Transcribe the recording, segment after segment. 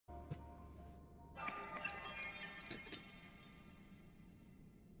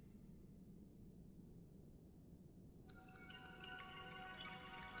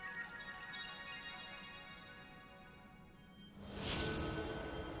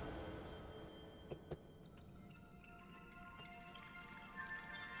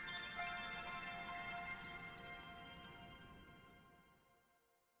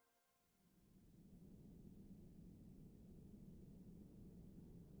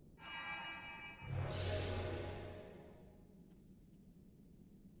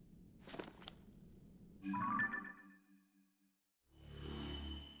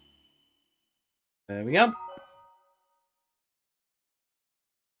There we go.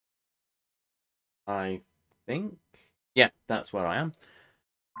 I think. Yeah, that's where I am.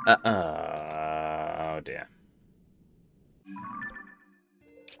 Oh dear.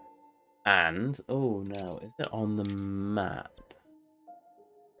 And, oh no, is it on the map?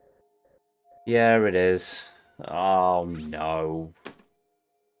 Yeah, it is. Oh no.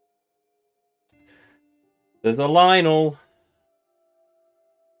 There's a Lionel.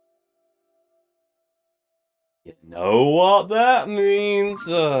 You know what that means?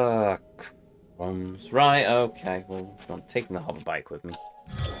 Crumbs. Right, okay. Well, I'm taking the hover bike with me.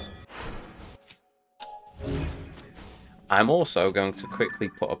 I'm also going to quickly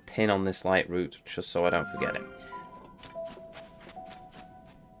put a pin on this light route just so I don't forget it.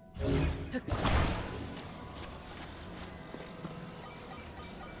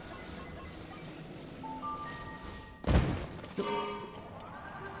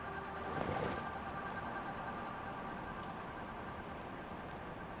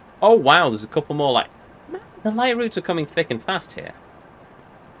 Oh wow, there's a couple more like... Man, the light routes are coming thick and fast here.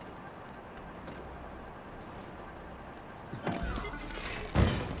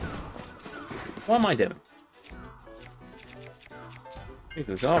 What am I doing? Here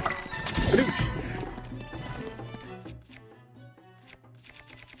goes off.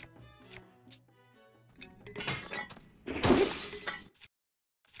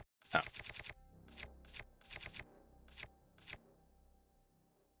 Oh.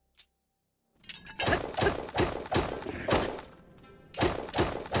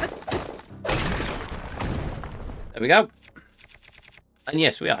 There we go. And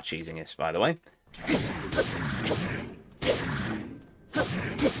yes, we are cheesing this, by the way.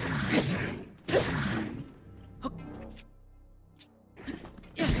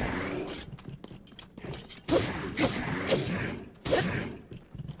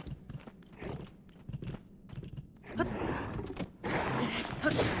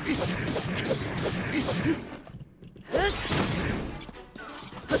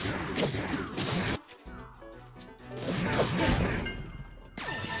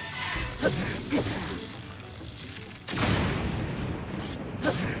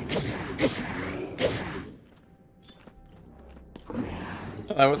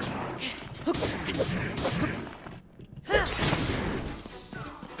 That works.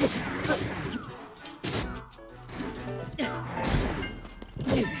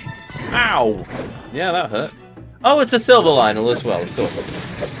 Ow! Yeah, that hurt. Oh, it's a silver Lionel as well, of course.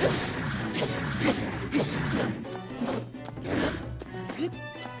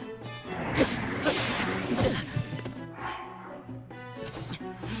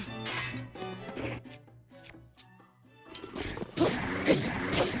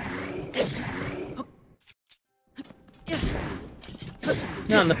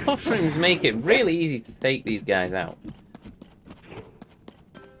 No, and the puff shrooms make it really easy to take these guys out.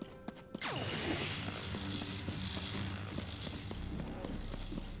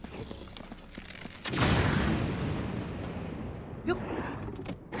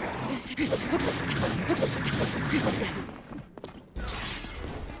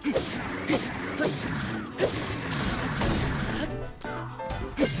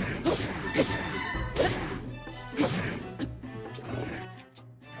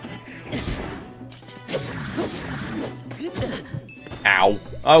 Ow.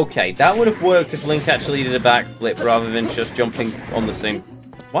 Okay, that would have worked if Link actually did a backflip rather than just jumping on the same...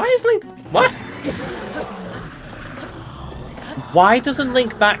 Why is Link... What? Why doesn't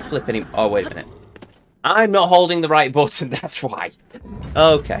Link backflip anymore? Oh, wait a minute. I'm not holding the right button, that's why.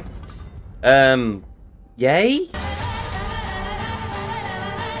 Okay. Yay?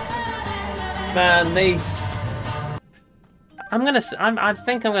 Man, they... I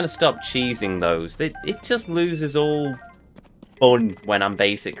think I'm gonna stop cheesing those. It just loses all fun when I'm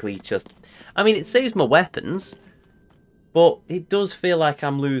basically just... I mean, it saves my weapons, but it does feel like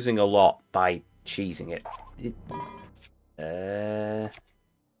I'm losing a lot by cheesing it.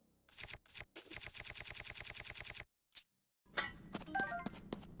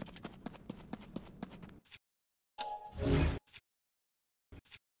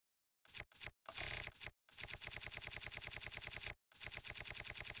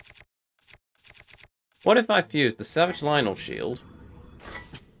 What if I fused the Savage Lionel shield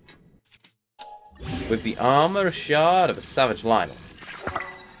with the armor shard of a Savage Lionel?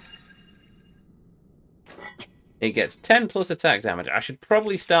 It gets 10 plus attack damage. I should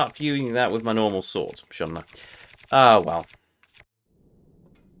probably start fusing that with my normal sword, shouldn't I? Ah, well.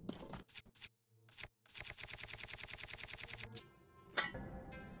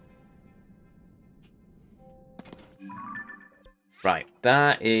 Right,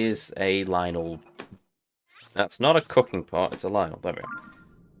 that is a Lionel That's not a cooking pot, it's a Lionel. There we go.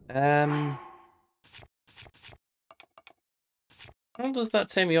 How does that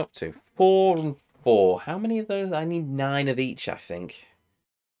take me up to? 4 and 4. How many of those? I need 9 of each, I think.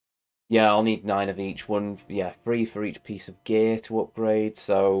 Yeah, I'll need 9 of each. 1, yeah, 3 for each piece of gear to upgrade,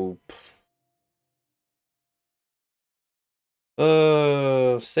 so...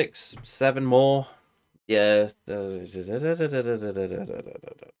 6, 7 more. Yeah.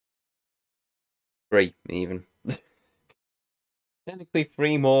 3, even. Technically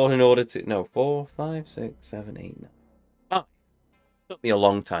 3 more in order to... No, 4, 5, 6, 7, 8, 9. 5. Took me a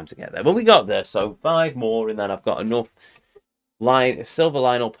long time to get there. But we got there, so 5 more, and then I've got enough silver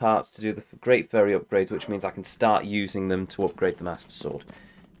Lionel parts to do the Great Fairy upgrades, which means I can start using them to upgrade the Master Sword.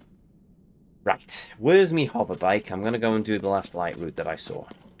 Right, where's me hover bike? I'm going to go and do the last light route that I saw.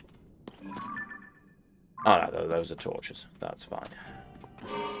 Oh no, those are torches. That's fine.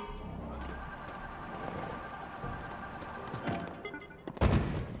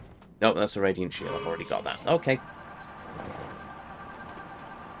 Nope, that's a Radiant Shield. I've already got that. Okay.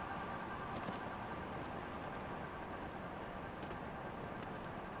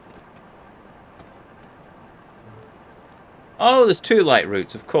 Oh, there's 2 light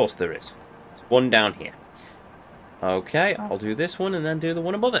routes. Of course there is. There's one down here. Okay, I'll do this one and then do the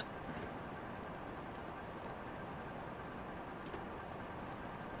one above it.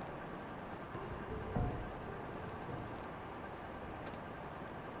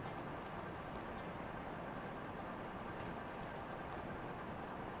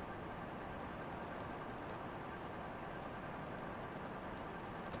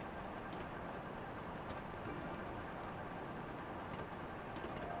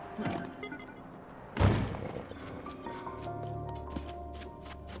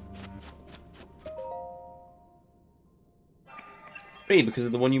 Because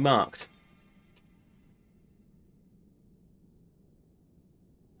of the one you marked.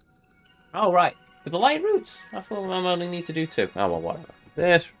 Oh, right. With the light routes? I thought I only need to do 2. Oh, well, whatever.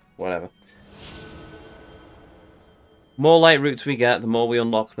 This, whatever. More light routes we get, the more we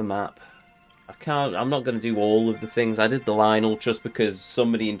unlock the map. I'm not going to do all of the things. I did the Lionel just because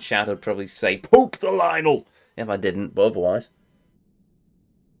somebody in chat would probably say, poke the Lionel! If I didn't, but otherwise.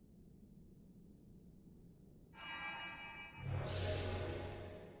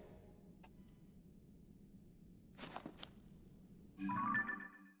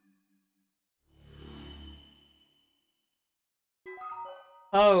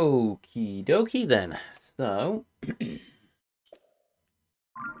 Okie dokie then. So...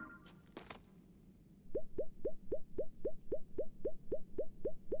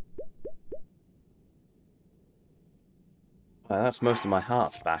 well, that's most of my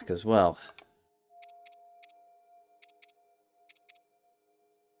hearts back as well.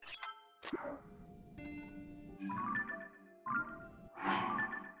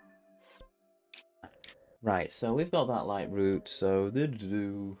 Right, so we've got that light route, so...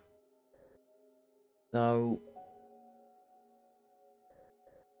 So...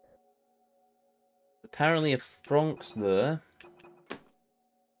 Apparently a Franck's there.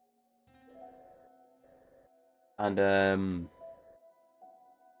 And,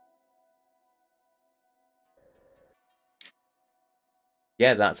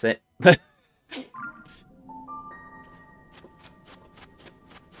 yeah, that's it.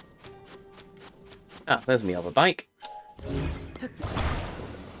 Ah, there's me other bike.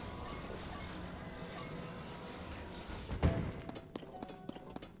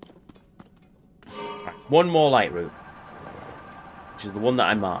 Right, one more light route. Which is the one that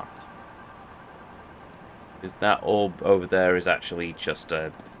I marked. Because that orb over there is actually just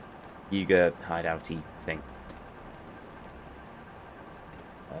a eager hideouty thing.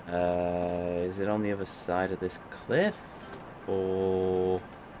 Is it on the other side of this cliff? Or...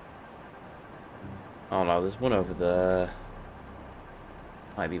 oh no, there's one over there.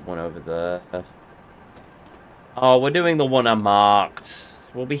 Might be one over there. Oh, we're doing the one I marked.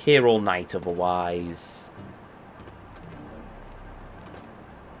 We'll be here all night otherwise.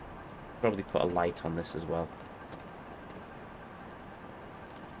 Probably put a light on this as well.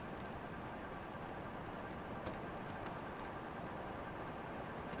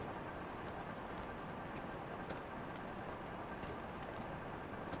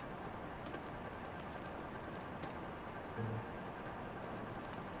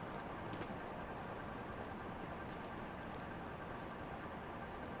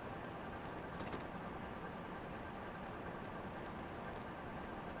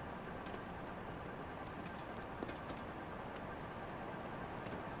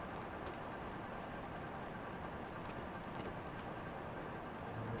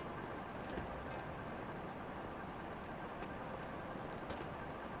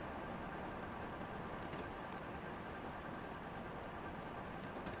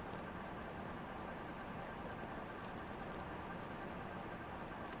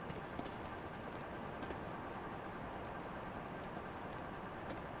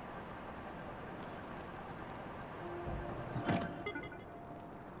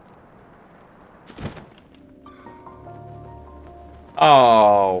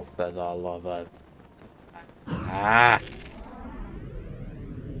 Oh, for the love of... Ah!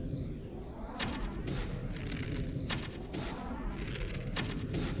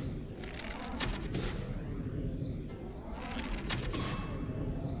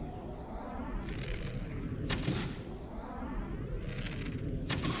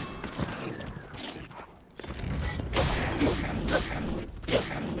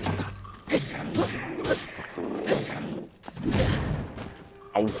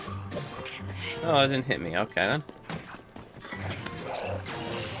 Oh. Oh, it didn't hit me. Okay, then.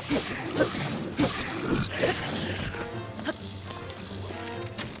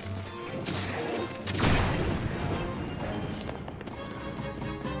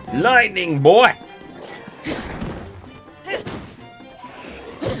 Lightning, boy!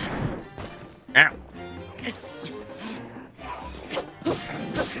 Ow.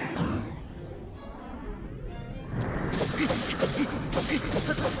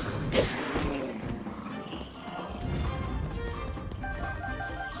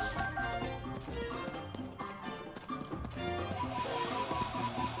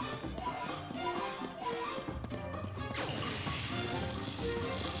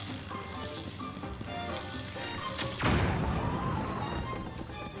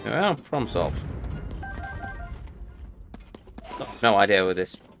 Well, problem solved. No idea where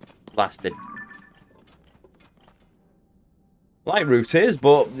this blasted light route is,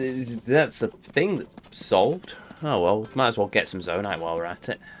 but that's a thing that's solved. Oh well, might as well get some Zonite while we're at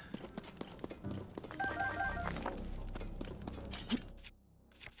it.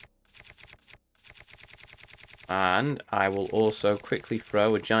 And I will also quickly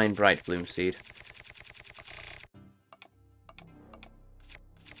throw a giant bright bloom seed.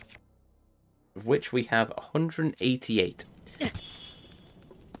 Of which we have 188.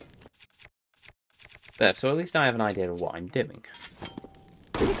 There, so at least I have an idea of what I'm doing.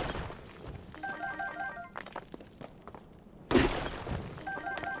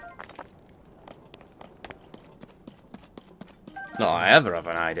 Not that I ever have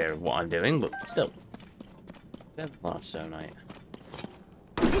an idea of what I'm doing, but still. Large Zonite.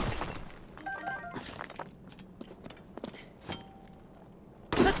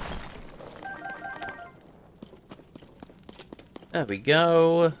 There we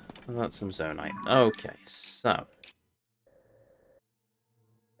go. And that's some Zonite. Okay, so.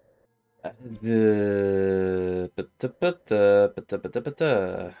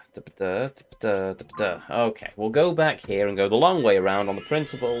 Okay, we'll go back here and go the long way around on the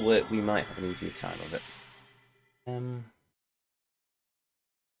principle that we might have an easier time of it.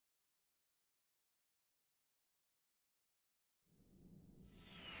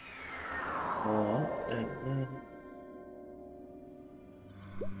 Oh, okay.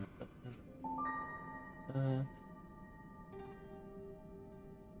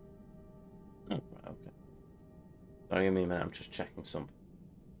 Sorry, give me a minute. I'm just checking something.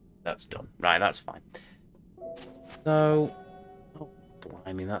 That's done. Right, that's fine. So, oh,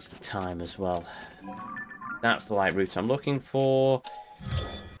 blimey, that's the time as well. That's the light route I'm looking for.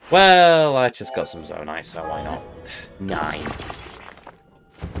 Well, I just got some Zonite, so why not? 9.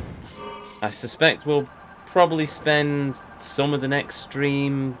 I suspect we'll probably spend some of the next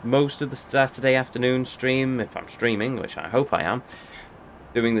stream, most of the Saturday afternoon stream, if I'm streaming, which I hope I am,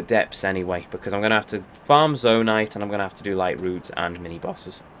 doing the depths anyway, because I'm going to have to farm Zonite, and I'm going to have to do light routes and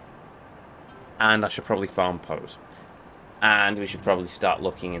mini-bosses. And I should probably farm Pose. And we should probably start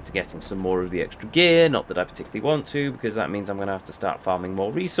looking into getting some more of the extra gear, not that I particularly want to, because that means I'm going to have to start farming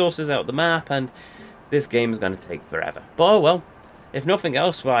more resources out of the map, and this game is going to take forever. But oh well, if nothing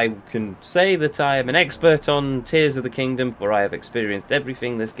else, I can say that I am an expert on Tears of the Kingdom, for I have experienced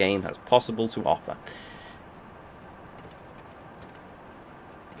everything this game has possible to offer.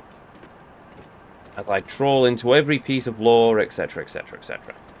 As I trawl into every piece of lore, etc, etc,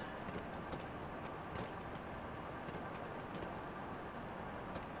 etc.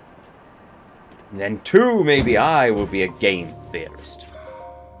 Then too, maybe I will be a game theorist.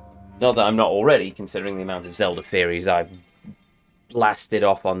 Not that I'm not already, considering the amount of Zelda theories I've blasted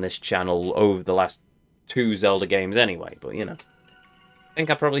off on this channel over the last 2 Zelda games anyway, but you know. I think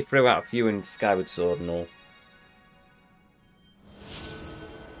I probably threw out a few in Skyward Sword and all.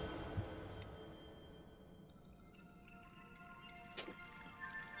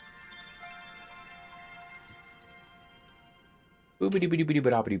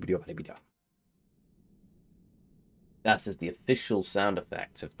 That is the official sound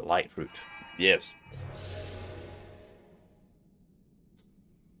effect of the light fruit. Yes.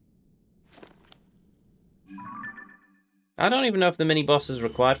 I don't even know if the mini-boss is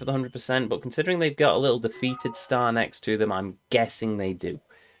required for the 100%, but considering they've got a little defeated star next to them, I'm guessing they do.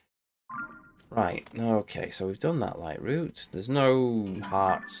 Right, okay, so we've done that light route. There's no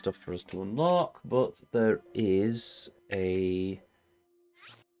heart stuff for us to unlock, but there is a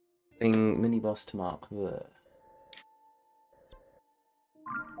thing, mini-boss to mark there.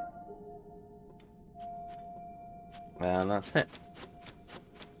 And that's it.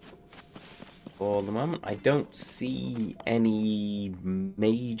 For the moment, I don't see any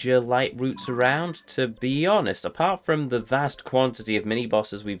major light routes around, to be honest, apart from the vast quantity of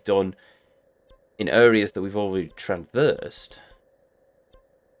mini-bosses we've done in areas that we've already traversed.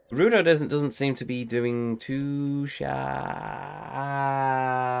 Gerudo doesn't seem to be doing too shy.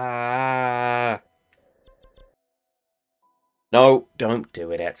 No, don't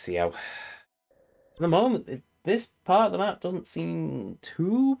do it, Ezio. At the moment, this part of the map doesn't seem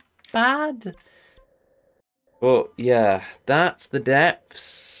too bad. But yeah, that's the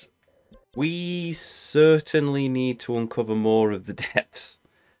depths. We certainly need to uncover more of the depths.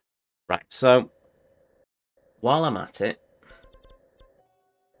 Right, so while I'm at it,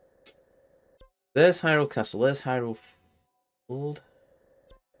 there's Hyrule Castle, there's Hyrule Field.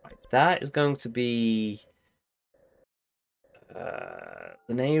 Right, that is going to be the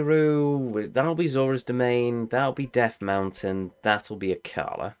Nehru. That'll be Zora's Domain. That'll be Death Mountain. That'll be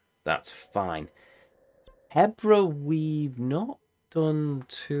Akala. That's fine. Hebra, we've not done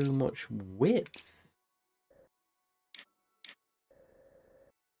too much with.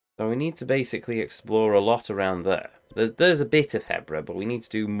 So we need to basically explore a lot around there. There's a bit of Hebra, but we need to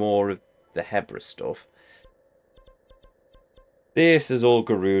do more of the Hebra stuff. This is all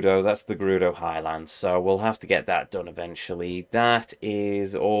Gerudo. That's the Gerudo Highlands, so we'll have to get that done eventually. That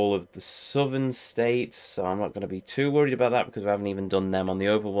is all of the southern states, so I'm not going to be too worried about that because we haven't even done them on the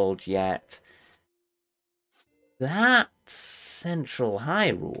overworld yet. That's Central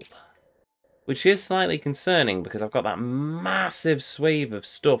Hyrule, which is slightly concerning because I've got that massive swathe of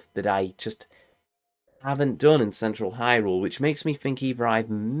stuff that I just haven't done in Central Hyrule, which makes me think either I've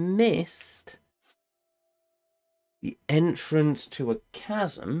missed the entrance to a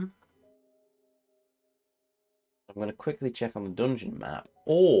chasm. I'm going to quickly check on the dungeon map,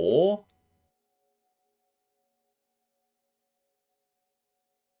 or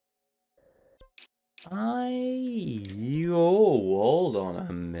hold on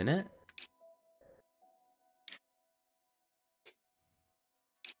a minute.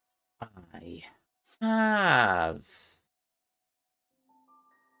 I have.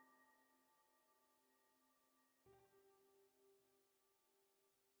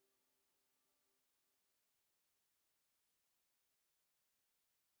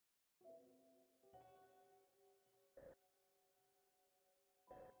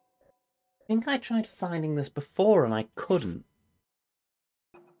 I think I tried finding this before and I couldn't.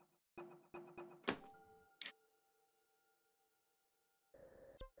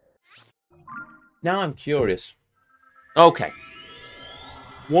 Now I'm curious. Okay.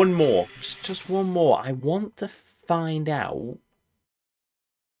 One more. Just one more. I want to find out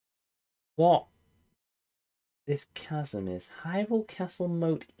what this chasm is. Hyrule Castle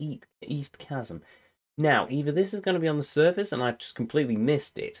Moat East Chasm. Now, either this is going to be on the surface and I've just completely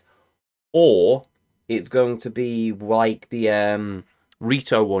missed it, or it's going to be like the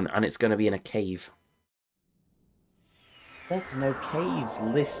Rito one and it's going to be in a cave. There's no caves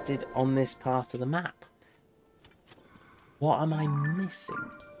listed on this part of the map. What am I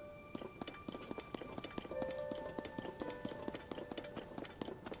missing?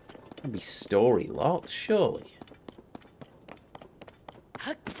 It'd be story locked, surely.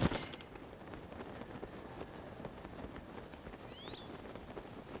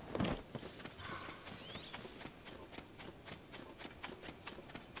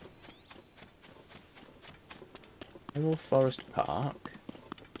 Hyrule Forest Park.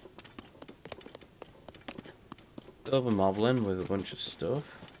 Silver Moblin with a bunch of stuff.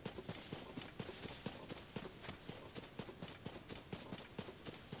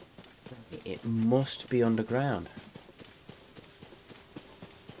 It must be underground.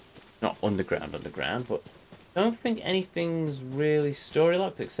 Not underground, but I don't think anything's really story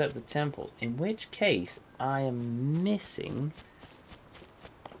locked except the temples. In which case, I am missing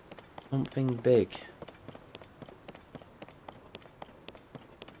something big.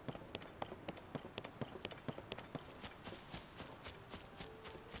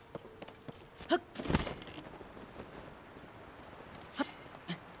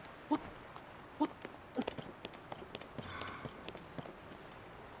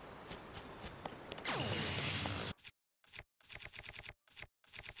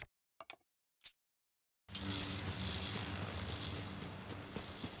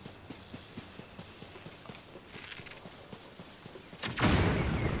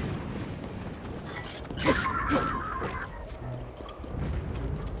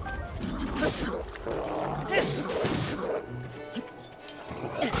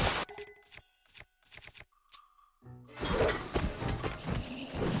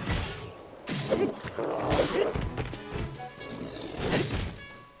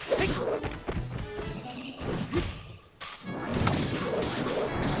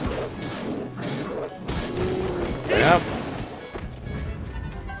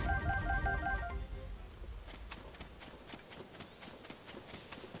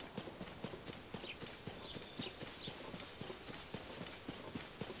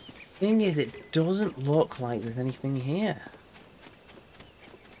 Thing is, it doesn't look like there's anything here.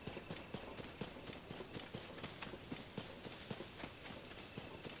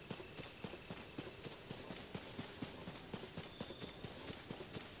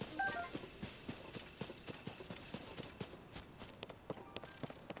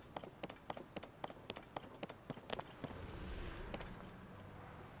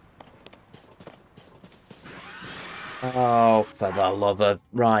 Oh, for the love of...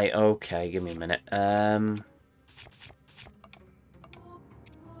 Right, okay, give me a minute.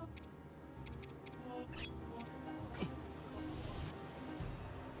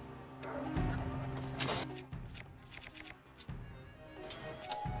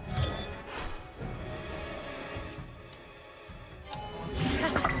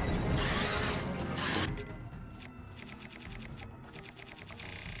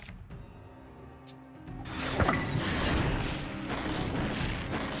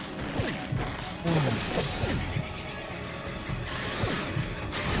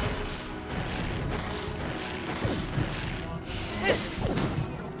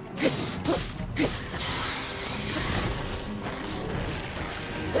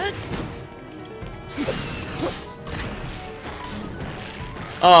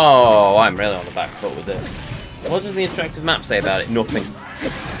 Oh, I'm really on the back foot with this. What does the interactive map say about it? Nothing.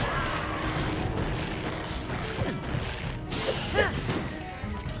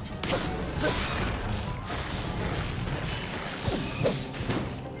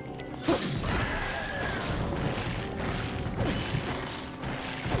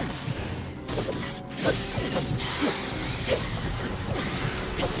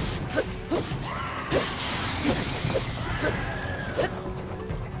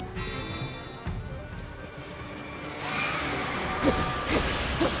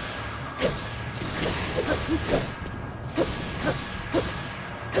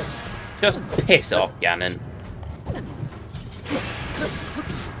 Just piss off, Ganon.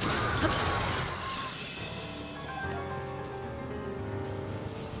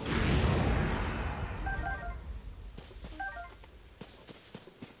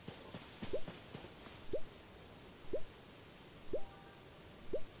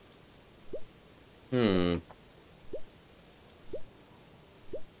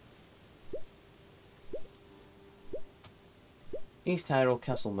 East Hyrule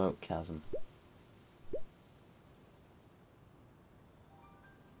Castle Moat Chasm.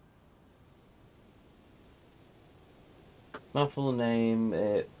 Mouthful name.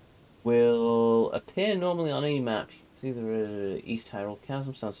 It will appear normally on any map. It's either East Hyrule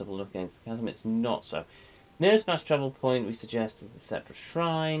Chasm. Sounds simple enough against the chasm. It's not so. Nearest fast travel point we suggest is the separate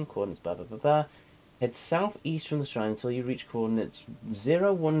shrine. Coordinates blah blah blah blah. Head southeast from the shrine until you reach coordinates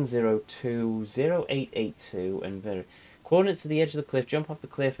 0102, 0882, and coordinates to the edge of the cliff. Jump off the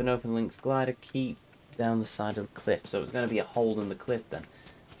cliff and open Link's glider. Keep down the side of the cliff. So it's going to be a hole in the cliff then.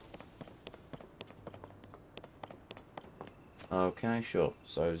 Okay, sure.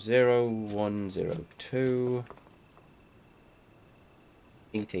 So 0102,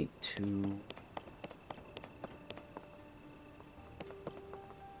 882.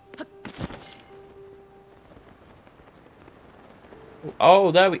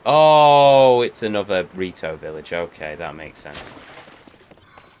 Oh, there we... Oh, it's another Rito village. Okay, that makes sense.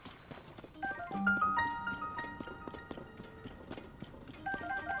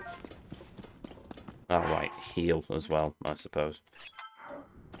 Oh, right. Heal as well, I suppose.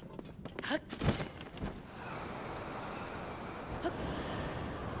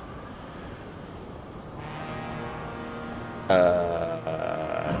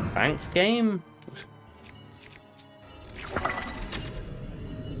 Thanks, game?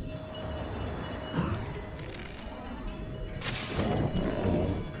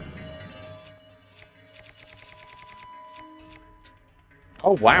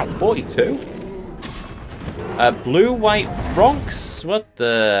 Oh, wow, 42? Blue, white, Bronx? What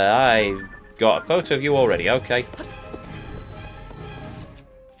the... I got a photo of you already, okay.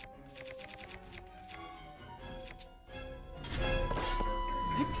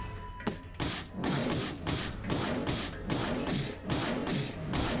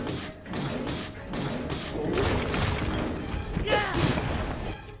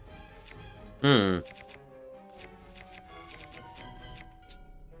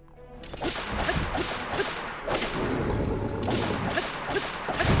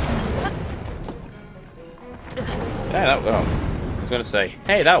 Yeah, that worked. I was going to say,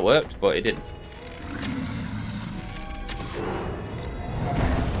 hey, that worked, but it didn't.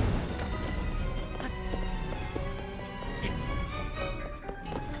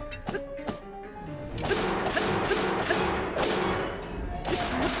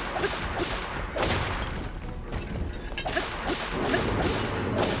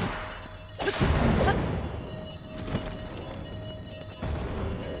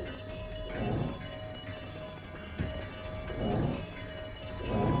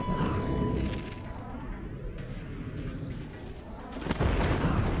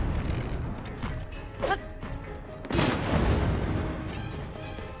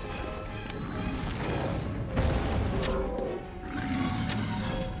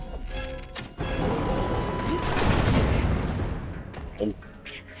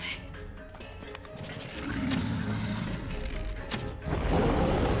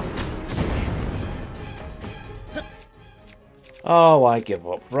 Oh, I give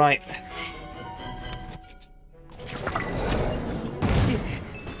up. Right.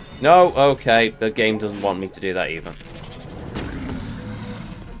 No, okay. The game doesn't want me to do that either.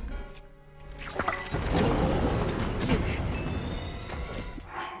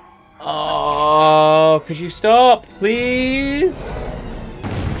 Oh, could you stop, please?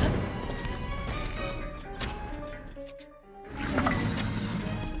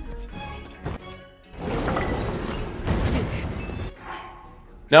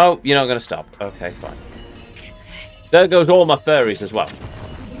 No, you're not going to stop. Okay, fine. There goes all my furries as well.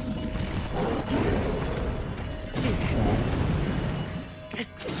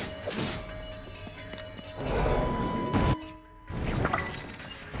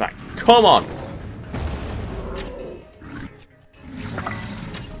 Right, come on.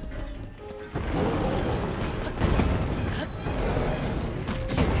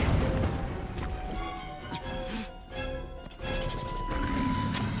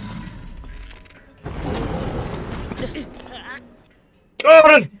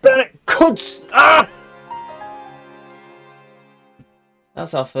 God damn it! Cunts! Ah!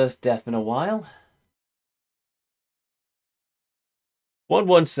 That's our first death in a while.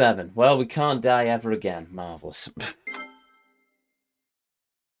 117. Well, we can't die ever again. Marvellous.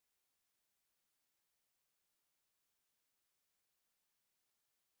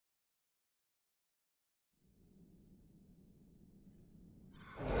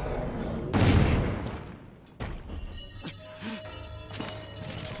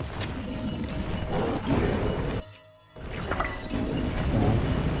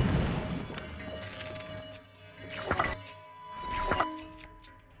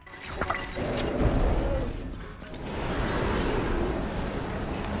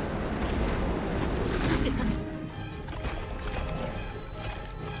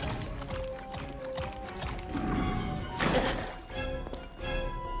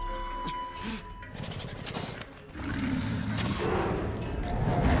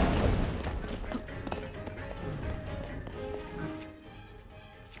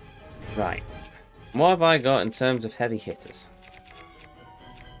 Right. What have I got in terms of heavy hitters?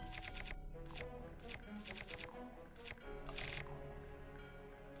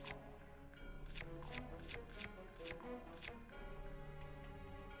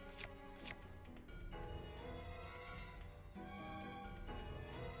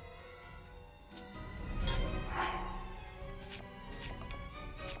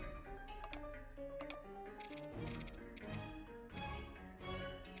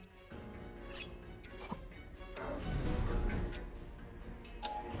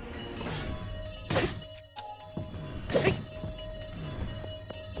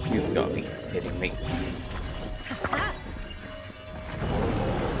 You've got to be kidding me.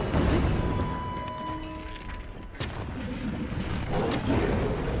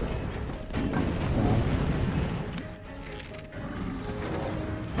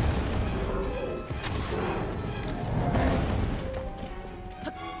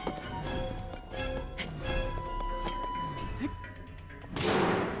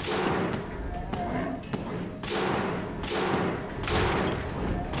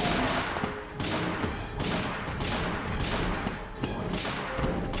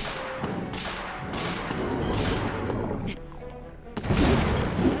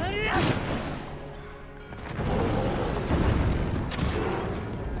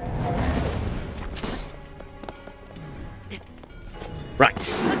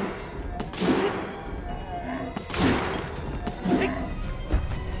 Right.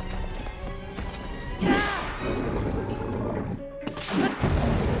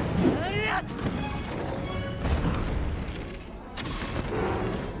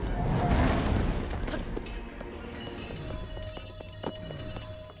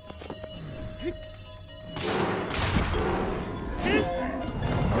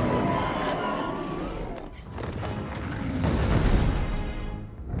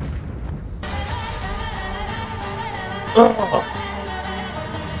 Oh,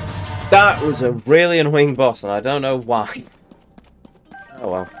 that was a really annoying boss, and I don't know why. Oh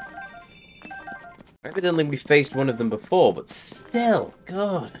well. Evidently we faced one of them before, but still,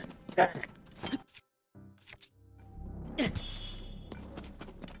 God.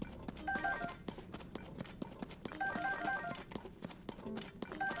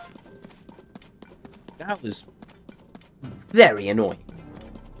 That was very annoying.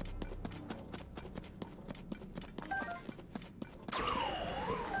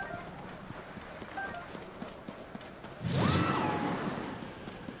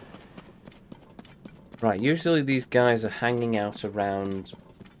 Right, usually these guys are hanging out around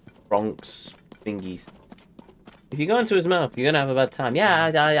Bronx thingies. If you go into his mouth, you're gonna have a bad time. Yeah,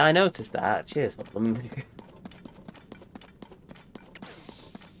 I noticed that. Cheers.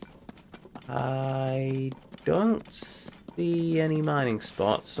 I don't see any mining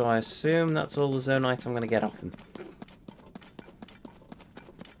spots, so I assume that's all the Zonite I'm gonna get off him.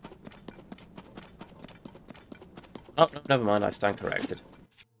 Oh, no, never mind. I stand corrected.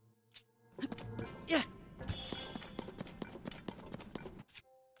 Yeah.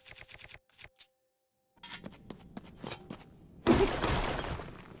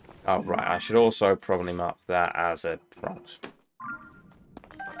 Oh, right. I should also probably mark that as a front.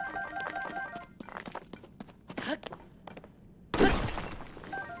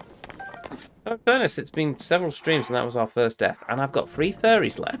 In fairness, it's been several streams and that was our first death. And I've got 3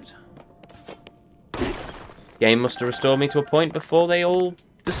 fairies left. Game must have restored me to a point before they all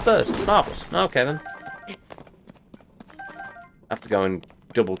dispersed. Marvellous. Okay, then. I have to go and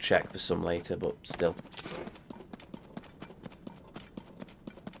double check for some later, but still.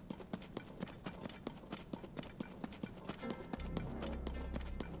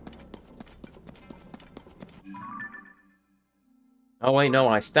 Oh wait, no,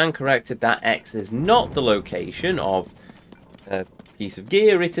 I stand corrected. That X is not the location of a piece of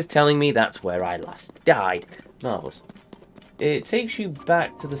gear. It is telling me that's where I last died. Marvellous. It takes you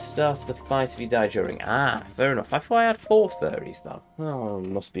back to the start of the fight if you die during. Ah, fair enough. I thought I had 4 furries, though. Oh, I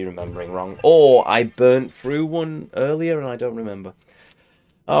must be remembering wrong. Or I burnt through one earlier and I don't remember.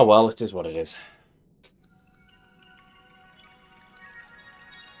 Oh well, it is what it is.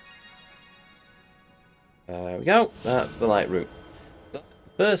 There we go. That's the light route. That's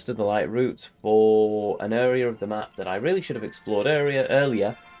the first of the light routes for an area of the map that I really should have explored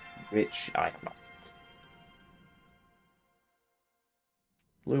earlier, which I have not.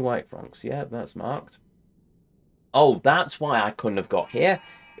 Blue-white frogs. Yeah, that's marked. Oh, that's why I couldn't have got here.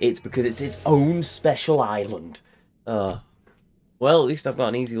 It's because it's its own special island. Well, at least I've got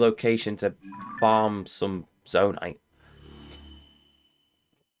an easy location to farm some zonite.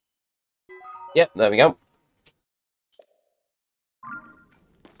 Yep, there we go.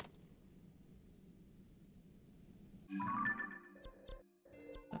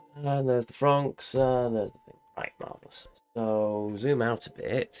 And there's the frogs. There's the thing. Right, marvellous. So, zoom out a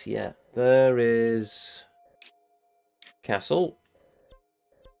bit. Yeah, there is castle.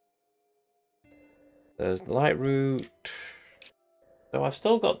 There's the light route. So I've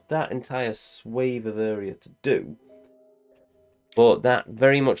still got that entire swathe of area to do. But that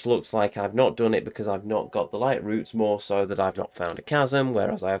very much looks like I've not done it because I've not got the light routes, more so that I've not found a chasm,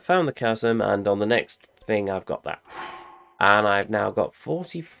 whereas I have found the chasm, and on the next thing I've got that. And I've now got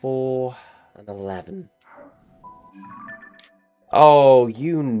 44 and 11. Oh,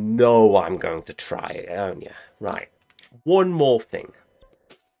 you know I'm going to try it, aren't you? Right. One more thing.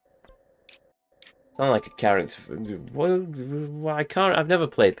 Sound like a character. Well, I can't. I've never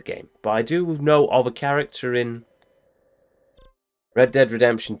played the game, but I do know of a character in Red Dead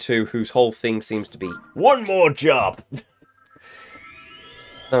Redemption 2 whose whole thing seems to be one more job.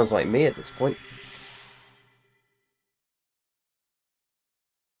 Sounds like me at this point.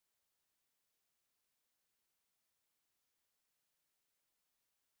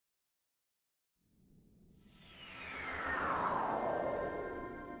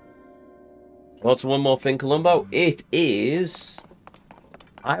 What's one more thing, Columbo? It is...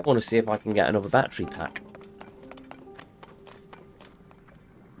 I want to see if I can get another battery pack.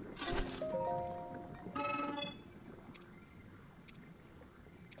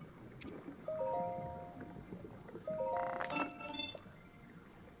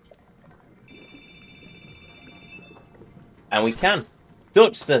 And we can.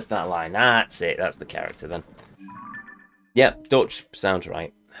 Dutch says that line. That's it. That's the character then. Yep, Dutch sounds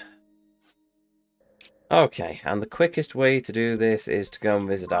right. Okay, and the quickest way to do this is to go and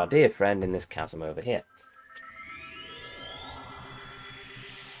visit our dear friend in this chasm over here.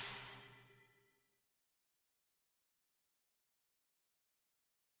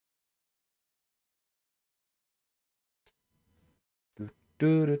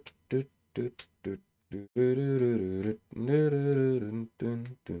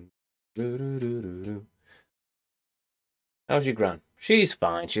 How's your gran? She's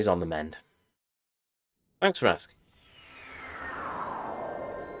fine. She's on the mend. Thanks for asking.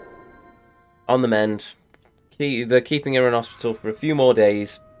 On the mend. They're keeping her in hospital for a few more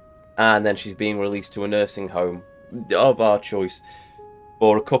days, and then she's being released to a nursing home of our choice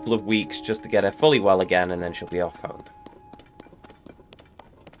for a couple of weeks just to get her fully well again, and then she'll be off home.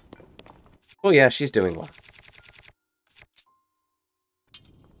 Oh yeah, she's doing well.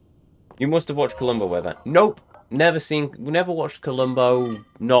 You must have watched Columbo with that. Nope. Never watched Columbo.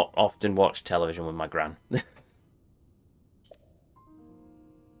 Not often watched television with my gran.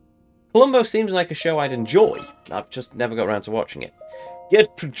 Columbo seems like a show I'd enjoy. I've just never got around to watching it.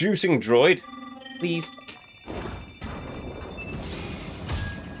 Get producing, droid. Please.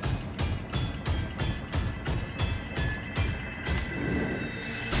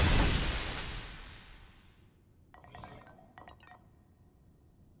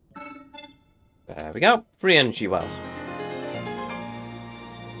 There we go. Free energy wells.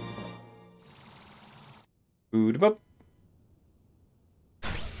 Boot up.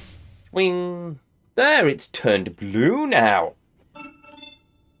 Swing. There, it's turned blue now.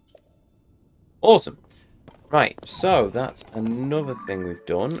 Awesome. Right, so that's another thing we've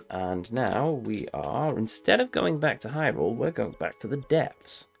done. And now we are, instead of going back to Hyrule, we're going back to the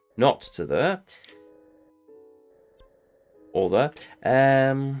depths. Not to there. Or there.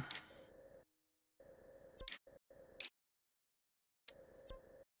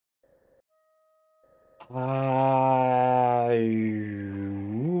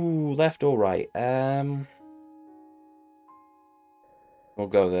 Left or right? We'll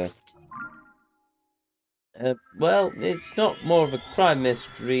go there. Well, it's not more of a crime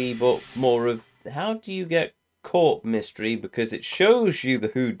mystery, but more of how do you get caught mystery, because it shows you the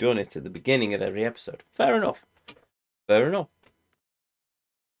whodunit at the beginning of every episode. Fair enough. Fair enough.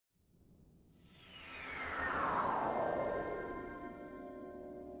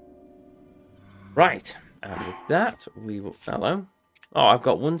 Right, and with that, we will... Hello. Oh, I've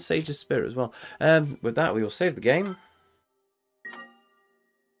got one Sage's Spirit as well. With that, we will save the game.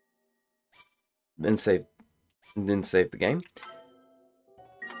 Then save the game.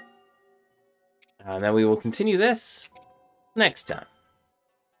 And then we will continue this next time.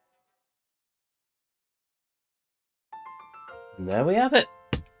 And there we have it.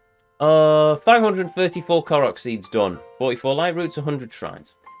 534 Korok seeds done. 44 light roots, 100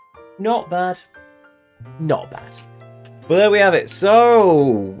 shrines. Not bad. Not bad. But there we have it. So,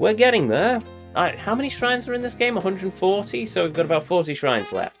 we're getting there. How many shrines are in this game? 140? So we've got about 40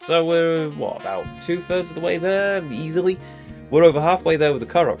 shrines left. So we're, what, about 2/3 of the way there, easily. We're over halfway there with the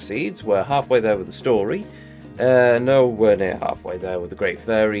Korok seeds. We're halfway there with the story. Nowhere near halfway there with the Great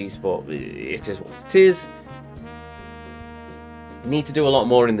Fairies, but it is what it is. Need to do a lot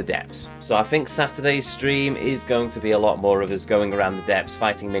more in the depths. So I think Saturday's stream is going to be a lot more of us going around the depths,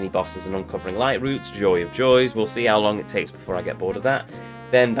 fighting mini-bosses and uncovering light roots, joy of joys. We'll see how long it takes before I get bored of that.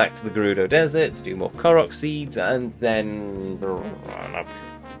 Then back to the Gerudo Desert to do more Korok seeds, and then...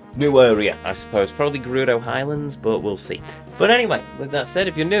 new area, I suppose. Probably Gerudo Highlands, but we'll see. But anyway, with that said,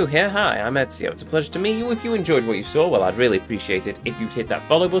 if you're new here, hi, I'm Ezio. It's a pleasure to meet you. If you enjoyed what you saw, well, I'd really appreciate it if you'd hit that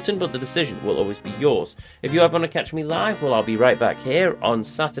follow button, but the decision will always be yours. If you ever want to catch me live, well, I'll be right back here on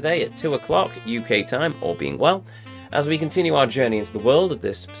Saturday at 2 o'clock UK time, all being well, as we continue our journey into the world of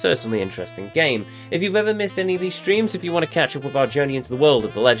this certainly interesting game. If you've ever missed any of these streams, if you want to catch up with our journey into the world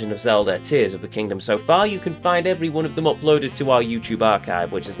of The Legend of Zelda Tears of the Kingdom so far, you can find every one of them uploaded to our YouTube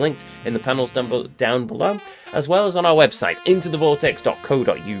archive, which is linked in the panels down below, as well as on our website,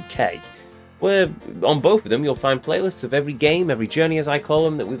 intothevortex.co.uk. Where on both of them you'll find playlists of every game, every journey as I call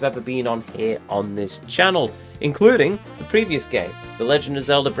them, that we've ever been on here on this channel, including the previous game, The Legend of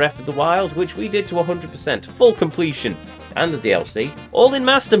Zelda Breath of the Wild, which we did to 100%, full completion, and the DLC, all in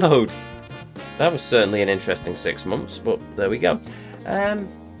Master Mode. That was certainly an interesting 6 months, but there we go. I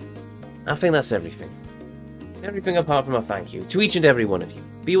think that's everything. Everything apart from a thank you to each and every one of you.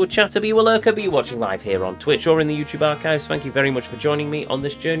 Be you a chatter, be you a lurker, be you watching live here on Twitch or in the YouTube archives, thank you very much for joining me on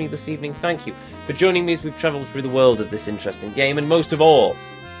this journey this evening. Thank you for joining me as we've travelled through the world of this interesting game, and most of all,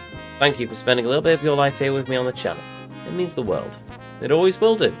 thank you for spending a little bit of your life here with me on the channel. It means the world. It always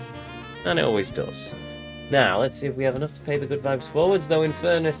will do. And it always does. Now, let's see if we have enough to pay the good vibes forwards, though in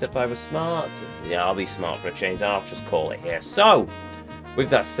fairness, if I was smart, yeah, I'll be smart for a change, I'll just call it here. So, with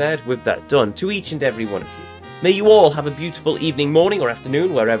that said, with that done, to each and every one of you, may you all have a beautiful evening, morning, or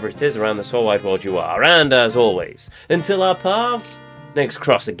afternoon, wherever it is around this whole wide world you are. And as always, until our paths next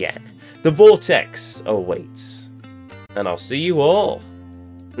cross again, the Vortex awaits. And I'll see you all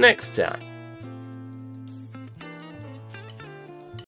next time.